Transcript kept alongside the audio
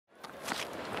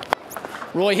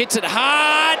Roy hits it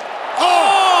hard.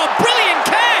 Oh, brilliant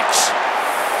catch!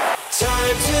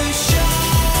 Time to shine.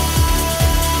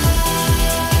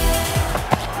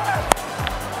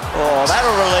 Oh,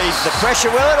 that'll relieve the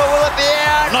pressure, will it, or will it be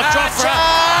out? Not Jofra.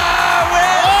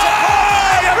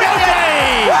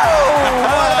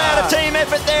 What about a team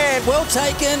effort there? Well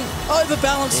taken,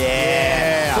 overbalanced.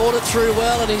 Yeah. Fought it through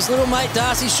well, and his little mate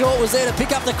Darcy Short was there to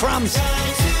pick up the crumbs.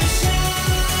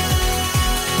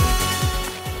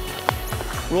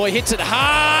 Roy hits it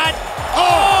hard.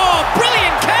 Oh,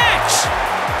 brilliant catch!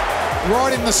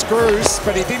 Right in the screws,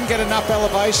 but he didn't get enough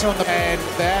elevation on the... And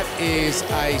that is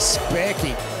a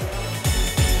specky.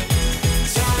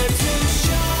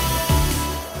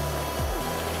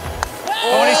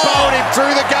 Oh, and he's bowled him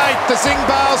through the gate. The zing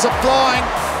bales are flying.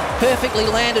 Perfectly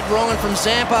landed wrong from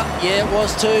Zampa. Yeah, it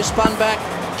was too. Spun back,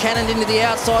 cannoned into the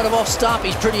outside of off stump.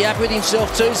 He's pretty happy with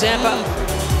himself too, Zampa.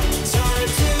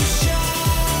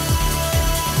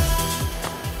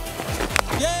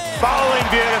 Bowling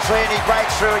beautifully, and he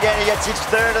breaks through again. He gets his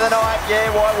third of the night.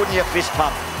 Yeah, why wouldn't you fist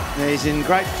pump? He's in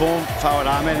great form, Fawad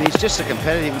Ahmed, and he's just a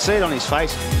competitor. You can see it on his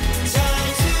face.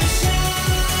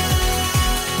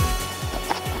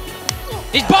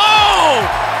 He's bowled!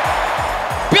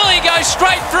 Billy goes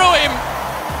straight through him.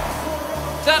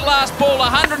 That last ball,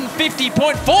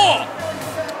 150.4.